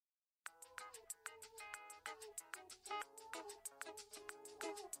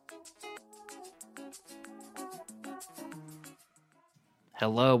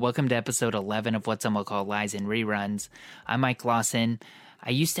Hello, welcome to episode 11 of What Some Will Call Lies and Reruns. I'm Mike Lawson.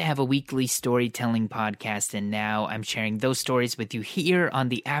 I used to have a weekly storytelling podcast, and now I'm sharing those stories with you here on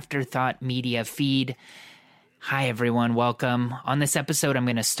the Afterthought Media feed. Hi, everyone. Welcome. On this episode, I'm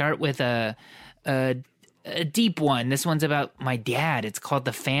going to start with a deep one. This one's about my dad. It's called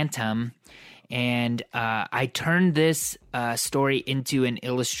The Phantom, and I turned this story into an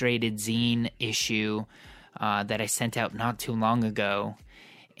illustrated zine issue that I sent out not too long ago.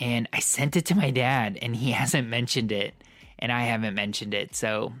 And I sent it to my dad, and he hasn't mentioned it, and I haven't mentioned it.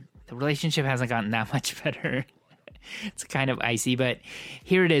 So the relationship hasn't gotten that much better. It's kind of icy, but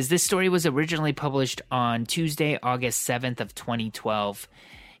here it is. This story was originally published on Tuesday, August 7th of 2012.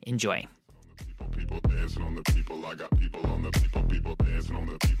 Enjoy. People dancing on the people. I got people on the people. People dancing on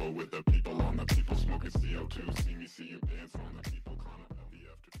the people with the people on the people smoking CO2. See me, see you dance on the people.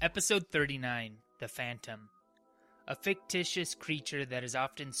 Episode 39, The Phantom. A fictitious creature that is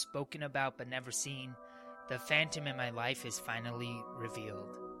often spoken about but never seen, the phantom in my life is finally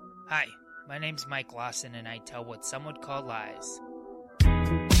revealed. Hi, my name's Mike Lawson, and I tell what some would call lies.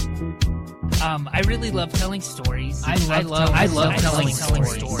 I really love telling stories. I love telling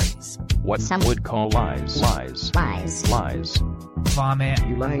stories. What some would call lies. Lies. Vomit.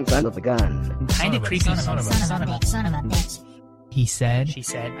 You lying son of a gun. Kinda creepy. Son of a bitch. He said. She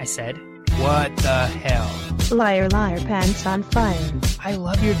said. I said. What the hell? Liar, pants on fire. I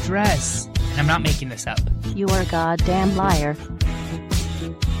love your dress. And I'm not making this up. You are a goddamn liar.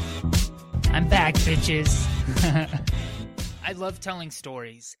 I'm back, bitches. I love telling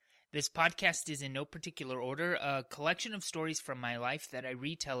stories. This podcast is in no particular order, a collection of stories from my life that I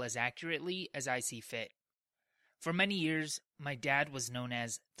retell as accurately as I see fit. For many years, my dad was known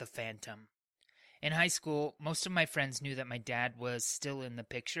as the Phantom. In high school, most of my friends knew that my dad was still in the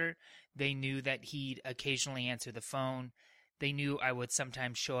picture. They knew that he'd occasionally answer the phone. They knew I would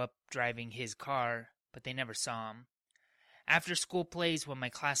sometimes show up driving his car, but they never saw him. After school plays, when my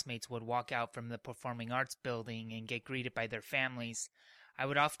classmates would walk out from the performing arts building and get greeted by their families, I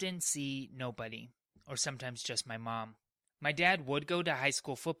would often see nobody, or sometimes just my mom. My dad would go to high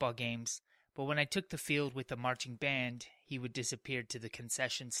school football games, but when I took the field with the marching band, he would disappear to the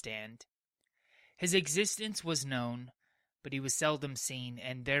concession stand. His existence was known, but he was seldom seen,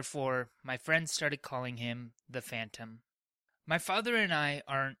 and therefore my friends started calling him the Phantom. My father and I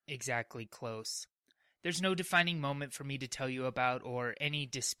aren't exactly close. There's no defining moment for me to tell you about or any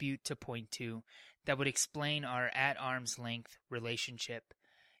dispute to point to that would explain our at-arm's-length relationship.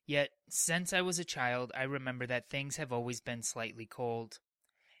 Yet, since I was a child, I remember that things have always been slightly cold.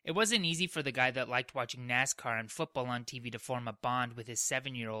 It wasn't easy for the guy that liked watching NASCAR and football on TV to form a bond with his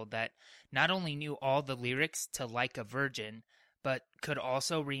 7-year-old that not only knew all the lyrics to Like a Virgin, but could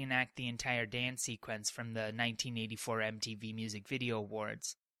also reenact the entire dance sequence from the 1984 MTV Music Video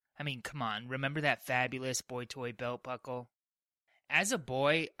Awards. I mean, come on, remember that fabulous boy toy belt buckle? As a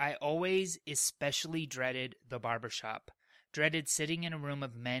boy, I always especially dreaded the barbershop, dreaded sitting in a room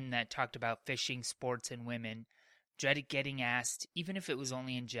of men that talked about fishing, sports, and women, dreaded getting asked, even if it was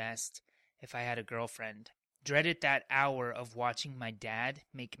only in jest, if I had a girlfriend. Dreaded that hour of watching my dad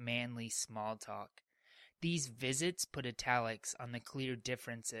make manly small talk. These visits put italics on the clear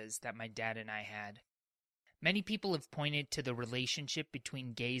differences that my dad and I had. Many people have pointed to the relationship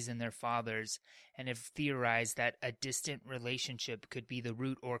between gays and their fathers and have theorized that a distant relationship could be the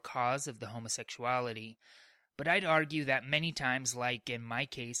root or cause of the homosexuality. But I'd argue that many times, like in my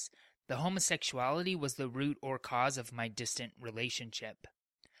case, the homosexuality was the root or cause of my distant relationship.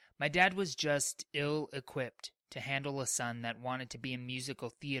 My dad was just ill-equipped to handle a son that wanted to be in musical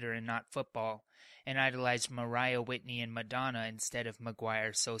theater and not football, and idolized Mariah Whitney and Madonna instead of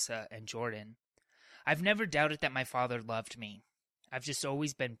Maguire, Sosa, and Jordan. I've never doubted that my father loved me. I've just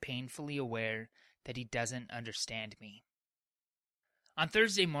always been painfully aware that he doesn't understand me. On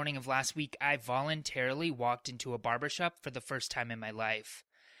Thursday morning of last week, I voluntarily walked into a barbershop for the first time in my life.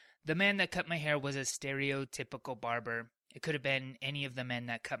 The man that cut my hair was a stereotypical barber. It could have been any of the men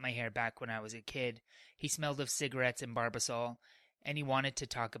that cut my hair back when I was a kid. He smelled of cigarettes and Barbasol, and he wanted to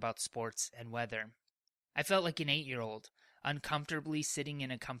talk about sports and weather. I felt like an 8-year-old, uncomfortably sitting in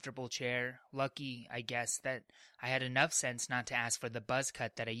a comfortable chair, lucky, I guess, that I had enough sense not to ask for the buzz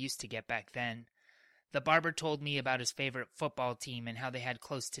cut that I used to get back then. The barber told me about his favorite football team and how they had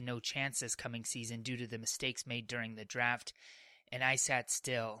close to no chance this coming season due to the mistakes made during the draft, and I sat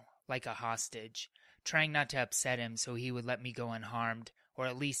still, like a hostage, trying not to upset him so he would let me go unharmed, or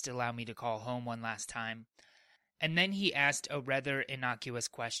at least allow me to call home one last time. And then he asked a rather innocuous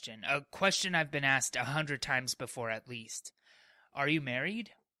question, a question I've been asked 100 times before at least. Are you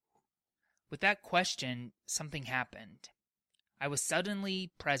married? With that question, something happened. I was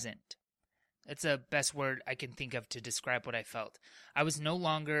suddenly present. That's the best word I can think of to describe what I felt. I was no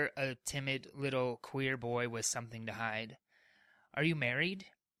longer a timid little queer boy with something to hide. Are you married?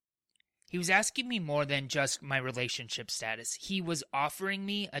 He was asking me more than just my relationship status. He was offering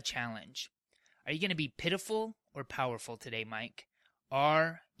me a challenge. Are you going to be pitiful or powerful today, Mike?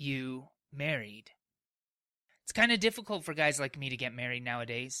 Are you married? It's kind of difficult for guys like me to get married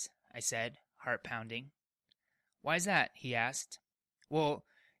nowadays, I said, heart pounding. Why is that? He asked. Well,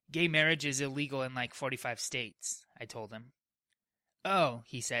 gay marriage is illegal in like 45 states, I told him. Oh,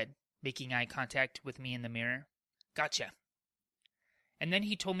 he said, making eye contact with me in the mirror. Gotcha. And then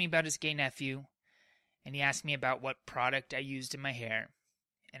he told me about his gay nephew, and he asked me about what product I used in my hair,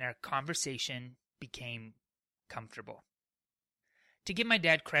 and our conversation became comfortable. To give my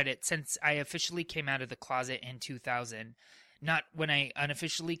dad credit, since I officially came out of the closet in 2000, not when I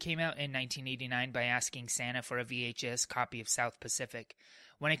unofficially came out in 1989 by asking Santa for a VHS copy of South Pacific,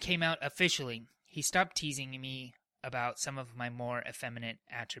 when I came out officially, he stopped teasing me about some of my more effeminate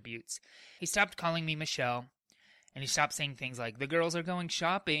attributes. He stopped calling me Michelle, and he stopped saying things like, the girls are going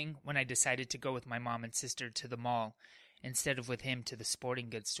shopping, when I decided to go with my mom and sister to the mall, instead of with him to the sporting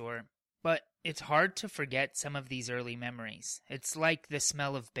goods store. But it's hard to forget some of these early memories. It's like the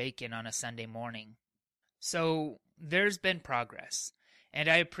smell of bacon on a Sunday morning. So there's been progress, and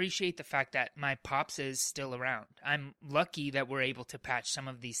I appreciate the fact that my pops is still around. I'm lucky that we're able to patch some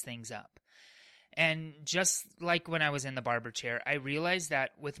of these things up. And just like when I was in the barber chair, I realized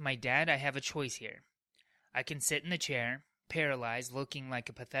that with my dad, I have a choice here. I can sit in the chair, paralyzed, looking like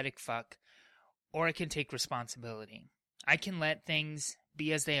a pathetic fuck, or I can take responsibility. I can let things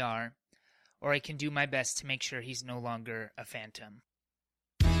be as they are, or I can do my best to make sure he's no longer a phantom.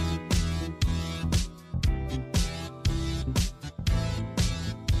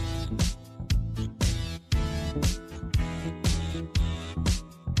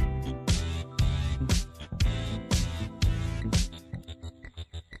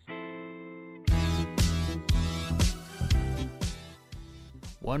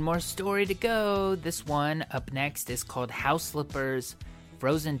 One more story to go. This one up next is called House Slippers,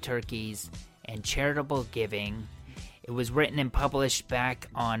 Frozen Turkeys, and Charitable Giving. It was written and published back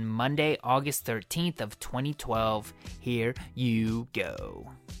on Monday, August 13th of 2012. Here you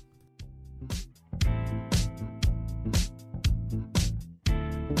go.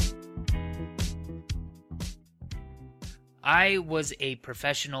 I was a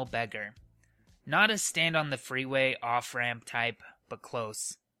professional beggar. Not a stand on the freeway off-ramp type, but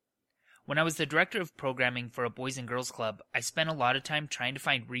close. When I was the director of programming for a boys and girls club, I spent a lot of time trying to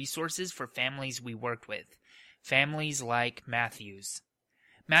find resources for families we worked with. Families like Matthew's.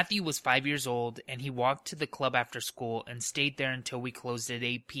 Matthew was 5 years old, and he walked to the club after school and stayed there until we closed at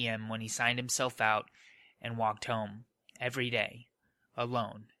 8 p.m. when he signed himself out and walked home every day,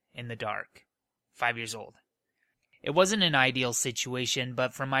 alone, in the dark. 5 years old. It wasn't an ideal situation,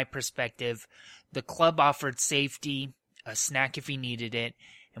 but from my perspective, the club offered safety, a snack if he needed it,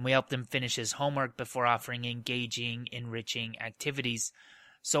 and we helped him finish his homework before offering engaging, enriching activities.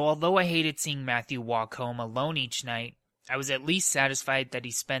 So although I hated seeing Matthew walk home alone each night, I was at least satisfied that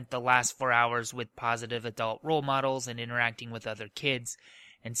he spent the last 4 hours with positive adult role models and interacting with other kids,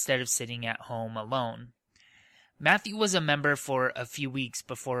 instead of sitting at home alone. Matthew was a member for a few weeks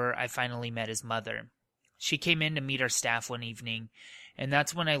before I finally met his mother. She came in to meet our staff one evening, and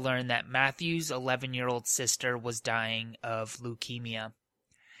that's when I learned that Matthew's 11-year-old sister was dying of leukemia.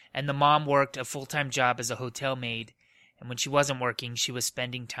 And the mom worked a full-time job as a hotel maid, and when she wasn't working, she was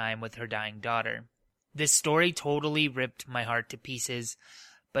spending time with her dying daughter. This story totally ripped my heart to pieces,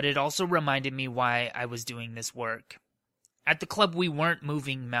 but it also reminded me why I was doing this work. At the club, we weren't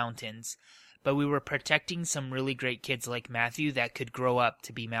moving mountains, but we were protecting some really great kids like Matthew that could grow up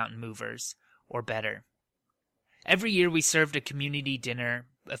to be mountain movers, or better. Every year we served a community dinner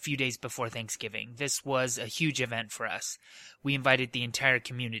a few days before Thanksgiving. This was a huge event for us. We invited the entire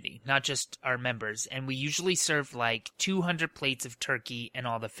community, not just our members, and we usually served like 200 plates of turkey and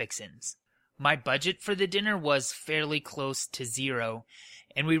all the fixins. My budget for the dinner was fairly close to zero,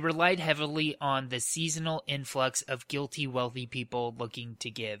 and we relied heavily on the seasonal influx of guilty wealthy people looking to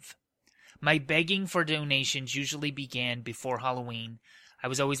give. My begging for donations usually began before Halloween. I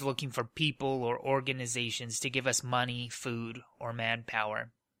was always looking for people or organizations to give us money, food, or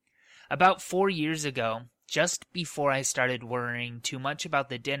manpower. About 4 years ago, just before I started worrying too much about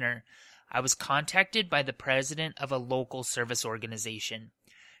the dinner, I was contacted by the president of a local service organization.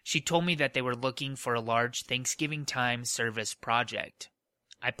 She told me that they were looking for a large Thanksgiving time service project.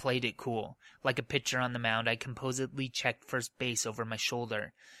 I played it cool. Like a pitcher on the mound, I composedly checked first base over my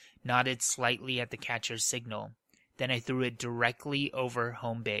shoulder, nodded slightly at the catcher's signal. Then I threw it directly over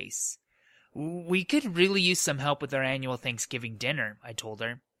home base. "We could really use some help with our annual Thanksgiving dinner," I told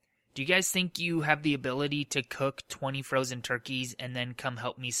her. "Do you guys think you have the ability to cook 20 frozen turkeys and then come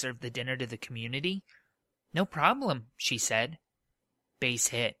help me serve the dinner to the community?" "No problem," she said. Base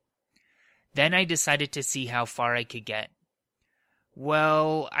hit. Then I decided to see how far I could get.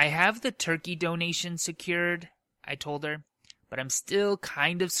 "Well, I have the turkey donation secured," I told her, "but I'm still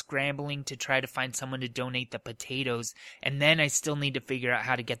kind of scrambling to try to find someone to donate the potatoes, and then I still need to figure out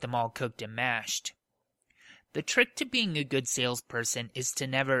how to get them all cooked and mashed." The trick to being a good salesperson is to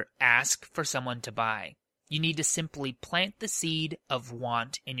never ask for someone to buy. You need to simply plant the seed of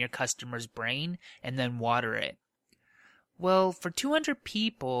want in your customer's brain and then water it. "Well, for 200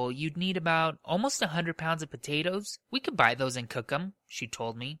 people, you'd need about almost 100 pounds of potatoes. We could buy those and cook them," she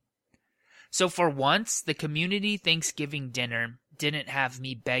told me. So for once, the community Thanksgiving dinner didn't have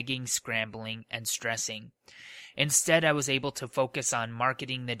me begging, scrambling, and stressing. Instead, I was able to focus on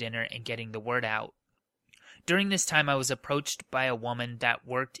marketing the dinner and getting the word out. During this time, I was approached by a woman that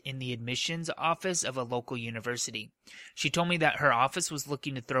worked in the admissions office of a local university. She told me that her office was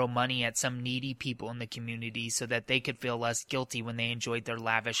looking to throw money at some needy people in the community so that they could feel less guilty when they enjoyed their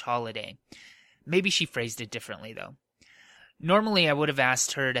lavish holiday. Maybe she phrased it differently, though. Normally, I would have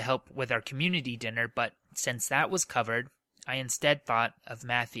asked her to help with our community dinner, but since that was covered, I instead thought of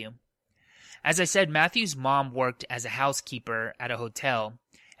Matthew. As I said, Matthew's mom worked as a housekeeper at a hotel,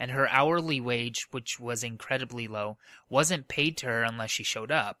 and her hourly wage, which was incredibly low, wasn't paid to her unless she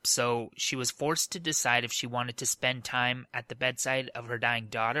showed up, so she was forced to decide if she wanted to spend time at the bedside of her dying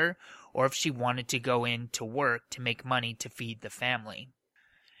daughter or if she wanted to go in to work to make money to feed the family.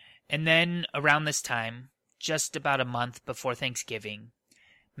 And then, around this time, just about a month before Thanksgiving,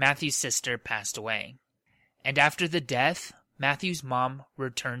 Matthew's sister passed away. And after the death, Matthew's mom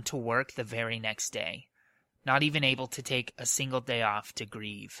returned to work the very next day, not even able to take a single day off to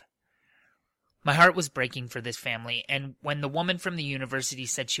grieve. My heart was breaking for this family, and when the woman from the university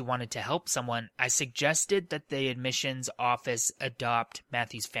said she wanted to help someone, I suggested that the admissions office adopt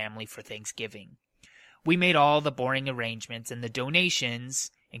Matthew's family for Thanksgiving. We made all the boring arrangements, and the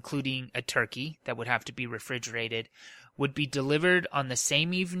donations, including a turkey that would have to be refrigerated, would be delivered on the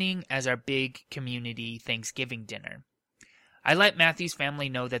same evening as our big community Thanksgiving dinner. I let Matthew's family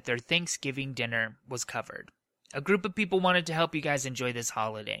know that their Thanksgiving dinner was covered. "A group of people wanted to help you guys enjoy this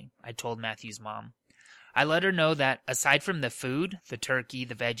holiday," I told Matthew's mom. I let her know that aside from the food, the turkey,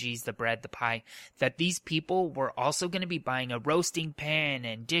 the veggies, the bread, the pie, that these people were also going to be buying a roasting pan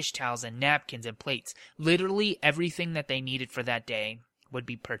and dish towels and napkins and plates. Literally everything that they needed for that day would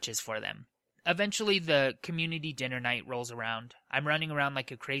be purchased for them. Eventually, the community dinner night rolls around. I'm running around like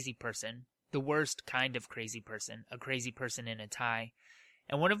a crazy person. The worst kind of crazy person, a crazy person in a tie.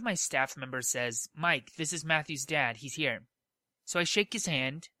 And one of my staff members says, "Mike, this is Matthew's dad. He's here." So I shake his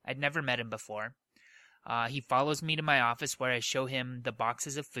hand. I'd never met him before. He follows me to my office where I show him the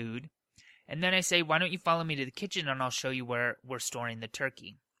boxes of food. And then I say, "Why don't you follow me to the kitchen and I'll show you where we're storing the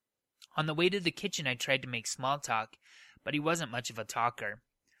turkey." On the way to the kitchen, I tried to make small talk, but he wasn't much of a talker.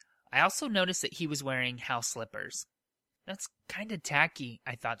 I also noticed that he was wearing house slippers. That's kind of tacky,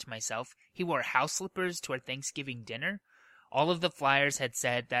 I thought to myself. He wore house slippers to our Thanksgiving dinner? All of the flyers had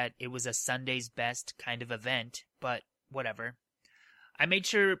said that it was a Sunday's best kind of event, but whatever. I made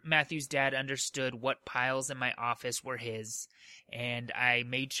sure Matthew's dad understood what piles in my office were his, and I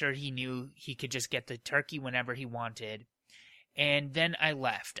made sure he knew he could just get the turkey whenever he wanted. And then I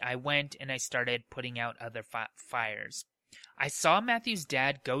left. I went and I started putting out other fires. I saw Matthew's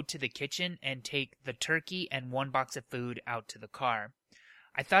dad go to the kitchen and take the turkey and one box of food out to the car.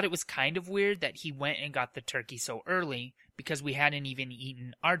 I thought it was kind of weird that he went and got the turkey so early because we hadn't even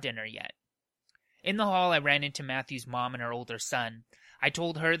eaten our dinner yet. In the hall, I ran into Matthew's mom and her older son. I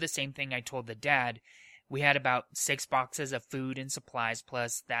told her the same thing I told the dad. We had about 6 boxes of food and supplies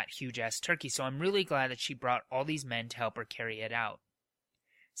plus that huge-ass turkey, so I'm really glad that she brought all these men to help her carry it out.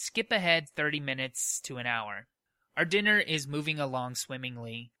 Skip ahead 30 minutes to an hour. Our dinner is moving along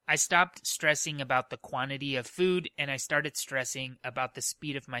swimmingly. I stopped stressing about the quantity of food, and I started stressing about the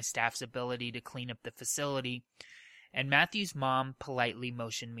speed of my staff's ability to clean up the facility, and Matthew's mom politely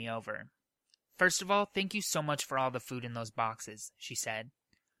motioned me over. "First of all, thank you so much for all the food in those boxes," she said.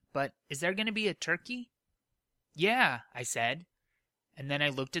 "But is there going to be a turkey?" "Yeah," I said, and then I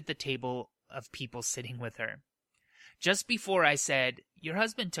looked at the table of people sitting with her. Just before I said, "Your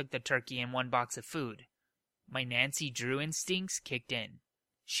husband took the turkey and one box of food," my Nancy Drew instincts kicked in.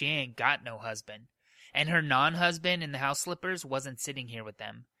 She ain't got no husband. And her non-husband in the house slippers wasn't sitting here with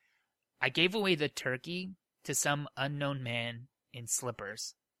them. I gave away the turkey to some unknown man in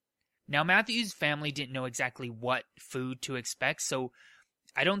slippers. Now, Matthew's family didn't know exactly what food to expect, so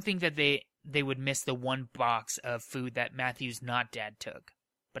I don't think that they would miss the one box of food that Matthew's not dad took.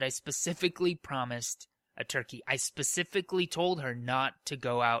 But I specifically promised a turkey. I specifically told her not to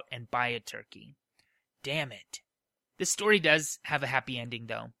go out and buy a turkey. Damn it. This story does have a happy ending,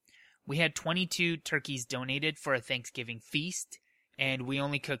 though. We had 22 turkeys donated for a Thanksgiving feast, and we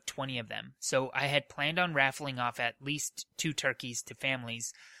only cooked 20 of them. So I had planned on raffling off at least 2 turkeys to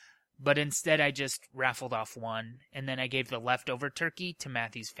families, but instead I just raffled off 1, and then I gave the leftover turkey to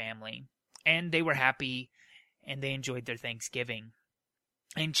Matthew's family. And they were happy, and they enjoyed their Thanksgiving.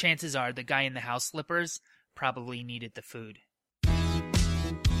 And chances are the guy in the house slippers probably needed the food.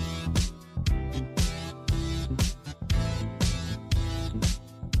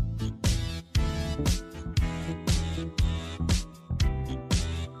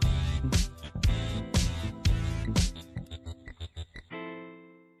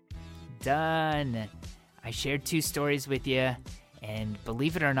 Done. I shared 2 stories with you, and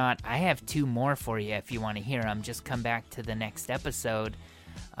believe it or not, I have 2 more for you if you want to hear them. Just come back to the next episode.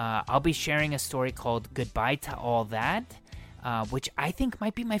 I'll be sharing a story called Goodbye to All That, which I think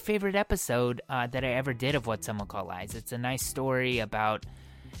might be my favorite episode that I ever did of What Some Will Call Lies. It's a nice story about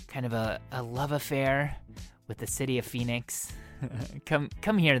kind of a love affair with the city of Phoenix.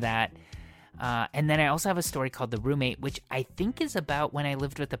 Come hear that. And then I also have a story called The Roommate, which I think is about when I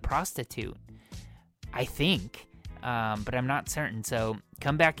lived with a prostitute. I think, but I'm not certain. So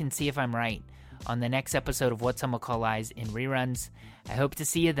come back and see if I'm right on the next episode of What Some Will Call Lies in reruns. I hope to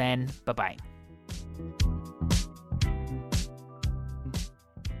see you then. Bye-bye.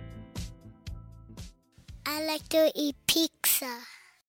 I like to eat pizza.